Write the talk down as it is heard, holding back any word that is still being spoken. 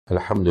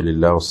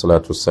அல்ஹம்துலில்லாஹ்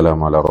வஸ்ஸலாத்து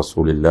வஸ்ஸலாமு அலா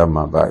ரசூலில்லாஹ்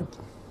அம்மா பஅத்.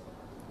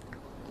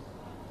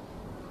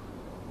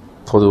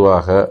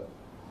 பொதுவாக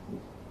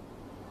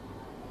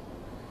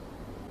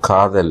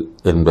காதல்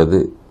என்பது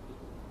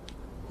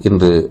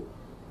இன்று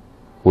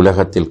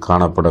உலகத்தில்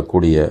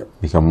காணப்படக்கூடிய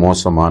மிக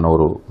மோசமான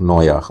ஒரு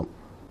நோயாகும்.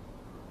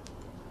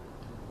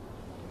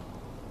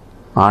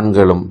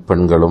 ஆண்களும்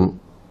பெண்களும்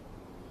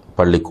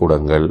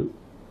பள்ளிக்கூடங்கள்,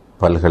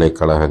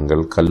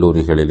 பல்கலைக்கழகங்கள்,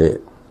 கல்லூரிகளிலே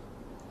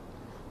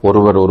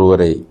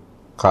ஒருவரை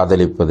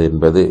காதலிப்பது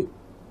என்பது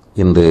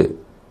இன்று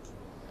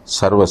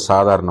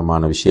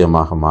சர்வசாதாரணமான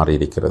விஷயமாக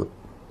மாறியிருக்கிறது.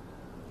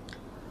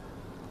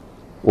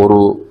 ஒரு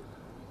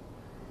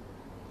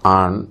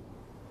ஆண்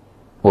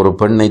ஒரு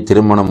பெண்ணை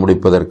திருமணம்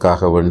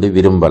முடிப்பதற்காக வேண்டி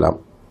விரும்பலாம்,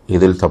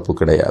 இதில் தப்பு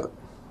கிடையாது.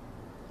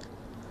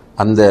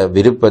 அந்த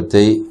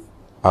விருப்பத்தை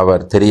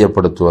அவர்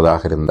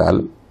தெரியப்படுத்துவதாக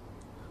இருந்தால்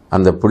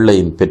அந்த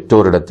பிள்ளையின்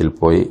பெற்றோரிடத்தில்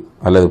போய்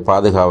அல்லது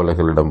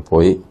பாதுகாவலர்களிடம்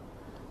போய்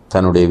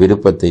தன்னுடைய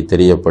விருப்பத்தை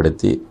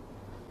தெரியப்படுத்தி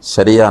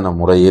சரியான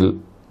முறையில்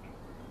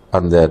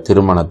அந்த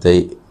திருமணத்தை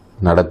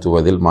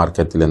நடத்துவதில்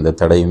மார்க்கத்தில் எந்த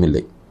தடையும்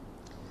இல்லை.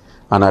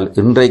 ஆனால்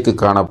இன்றைக்கு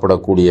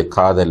காணப்படக்கூடிய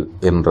காதல்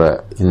என்ற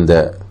இந்த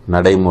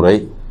நடைமுறை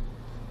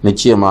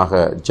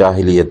நிச்சயமாக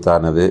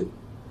ஜாஹிலியத்தானது,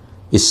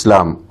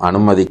 இஸ்லாம்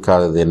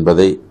அனுமதிக்காதது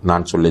என்பதை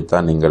நான்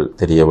சொல்லித்தான் நீங்கள்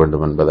தெரிய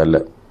வேண்டும் என்பதல்ல.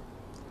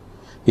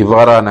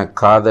 இவ்வாறான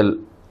காதல்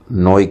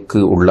நோய்க்கு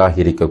உள்ளாகி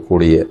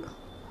இருக்கக்கூடிய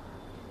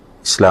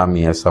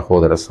இஸ்லாமிய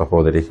சகோதர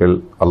சகோதரிகள்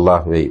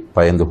அல்லாஹ்வை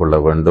பயந்து கொள்ள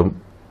வேண்டும்,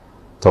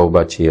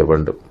 தௌபா செய்ய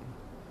வேண்டும்.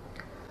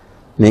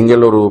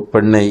 நீங்கள் ஒரு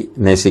பெண்ணை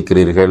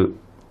நேசிக்கிறீர்கள்,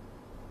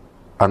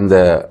 அந்த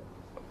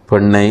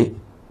பெண்ணை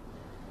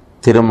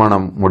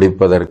திருமணம்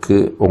முடிப்பதற்கு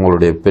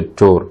உங்களுடைய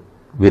பெற்றோர்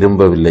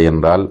விரும்பவில்லை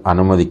என்றால்,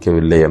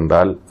 அனுமதிக்கவில்லை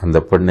என்றால் அந்த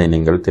பெண்ணை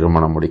நீங்கள்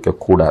திருமணம்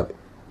முடிக்கக்கூடாது.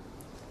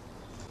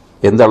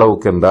 எந்த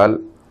அளவுக்கு என்றால்,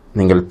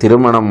 நீங்கள்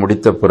திருமணம்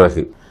முடித்த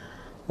பிறகு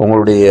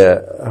உங்களுடைய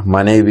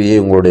மனைவியை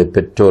உங்களுடைய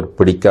பெற்றோர்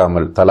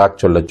பிடிக்காமல்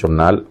தலாக் சொல்ல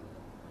சொன்னால்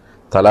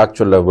தலாக்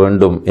சொல்ல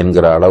வேண்டும்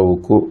என்கிற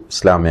அளவுக்கு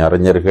இஸ்லாமிய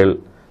அறிஞர்கள்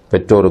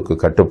பெற்றோருக்கு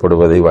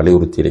கட்டுப்படுவதை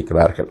வலியுறுத்தி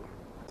இருக்கிறார்கள்.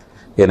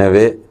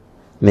 எனவே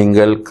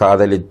நீங்கள்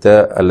காதலித்த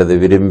அல்லது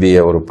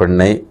விரும்பிய ஒரு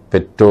பெண்ணை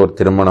பெற்றோர்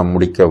திருமணம்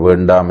முடிக்க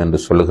வேண்டாம் என்று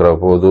சொல்கிற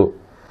போது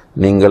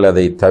நீங்கள்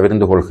அதை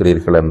தவிர்ந்து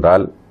கொள்கிறீர்கள்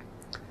என்றால்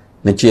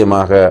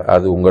நிச்சயமாக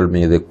அது உங்கள்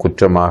மீது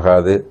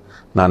குற்றமாகாது.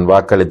 நான்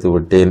வாக்களித்து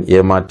விட்டேன்,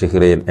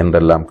 ஏமாற்றுகிறேன்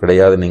என்றெல்லாம்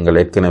கிடையாது. நீங்கள்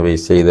ஏற்கனவே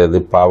செய்தது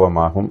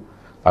பாவமாகும்.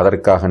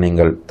 அதற்காக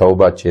நீங்கள்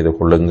தௌபா செய்து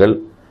கொள்ளுங்கள்.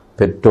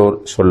 பெற்றோர்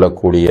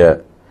சொல்லக்கூடிய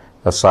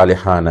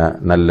சாலிஹான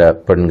நல்ல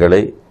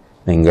பெண்களை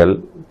நீங்கள்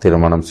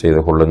திருமணம்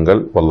செய்து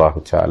கொள்ளுங்கள். வல்லாஹு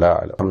தஆலா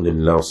அலம்.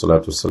 அல்ஹம்துலில்லாஹ்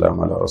வஸ்ஸலாத்து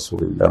வஸ்ஸலாமு அலா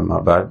ரசூலில்லாஹ் அம்மா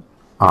பஅத்.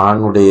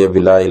 ஆணுடைய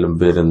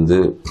விலாயிலிருந்து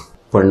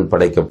பெண்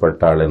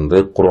படைக்கப்பட்டாள் என்று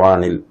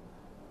குர்ஆனில்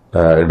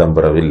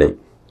இடம்பெறவில்லை.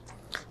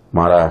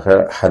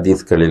 மாறாக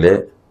ஹதீஸ்களிலே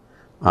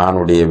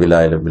ஆணுடைய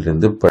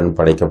விலாயிலிருந்து பெண்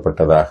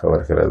படைக்கப்பட்டதாக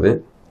வருகிறது.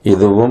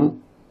 இதுவும்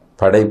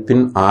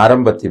படைப்பின்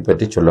ஆரம்பத்தை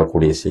பற்றி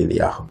சொல்லக்கூடிய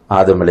செய்தியாகும்.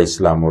 ஆதம்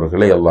அலைஹிஸ்ஸலாம்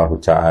அவர்களை அல்லாஹு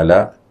தஆலா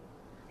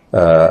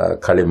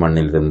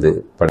களிமண்ணிலிருந்து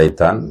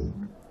படைத்தான்.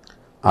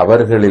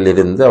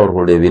 அவர்களிலிருந்து,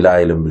 அவர்களுடைய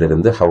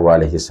விலாயிலிருந்து ஹவ்வா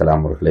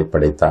அலைஹிஸ்ஸலாம் அவர்களை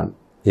படைத்தான்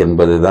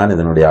என்பதுதான்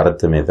இதனுடைய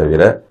அர்த்தமே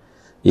தவிர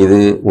இது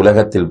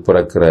உலகத்தில்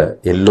பிறக்கிற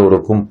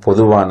எல்லோருக்கும்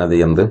பொதுவானது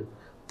என்று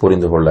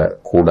புரிந்து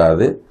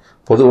கொள்ளக்கூடாது.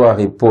 பொதுவாக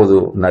இப்போது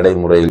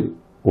நடைமுறையில்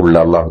உள்ள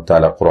அல்லாஹு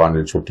தஆலா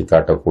குர்ஆனில் சுட்டி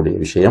காட்டக்கூடிய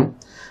விஷயம்,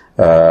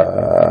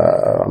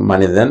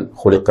 மனிதன்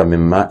ஹுலிக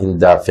மிம்மா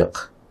இன்தாஃபிக்,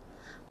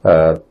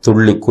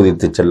 துள்ளி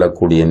குதித்து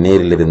செல்லக்கூடிய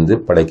நீரிலிருந்து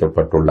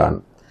படைக்கப்பட்டுள்ளான்.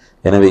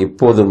 எனவே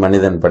இப்போது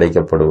மனிதன்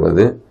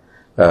படைக்கப்படுவது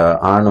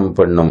ஆணும்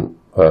பெண்ணும்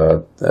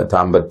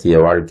தாம்பத்திய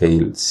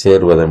வாழ்க்கையில்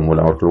சேர்வதன்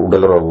மூலம், அவர்கள்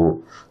உடலுறவு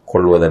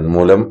கொள்வதன்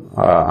மூலம்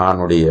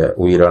ஆணுடைய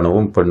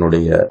உயிரணுவும்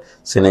பெண்ணுடைய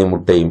சினை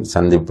முட்டையும்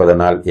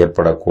சந்திப்பதனால்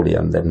ஏற்படக்கூடிய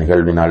அந்த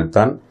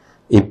நிகழ்வினால்தான்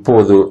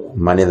இப்போது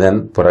மனிதன்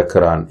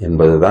பிறக்கிறான்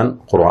என்பதுதான்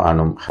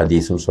குர்ஆனும்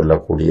ஹதீஸும்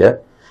சொல்லக்கூடிய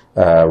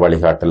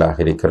வழிகாட்டலாக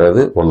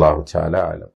இருக்கிறது. வல்லாஹு தஆலா அலம்.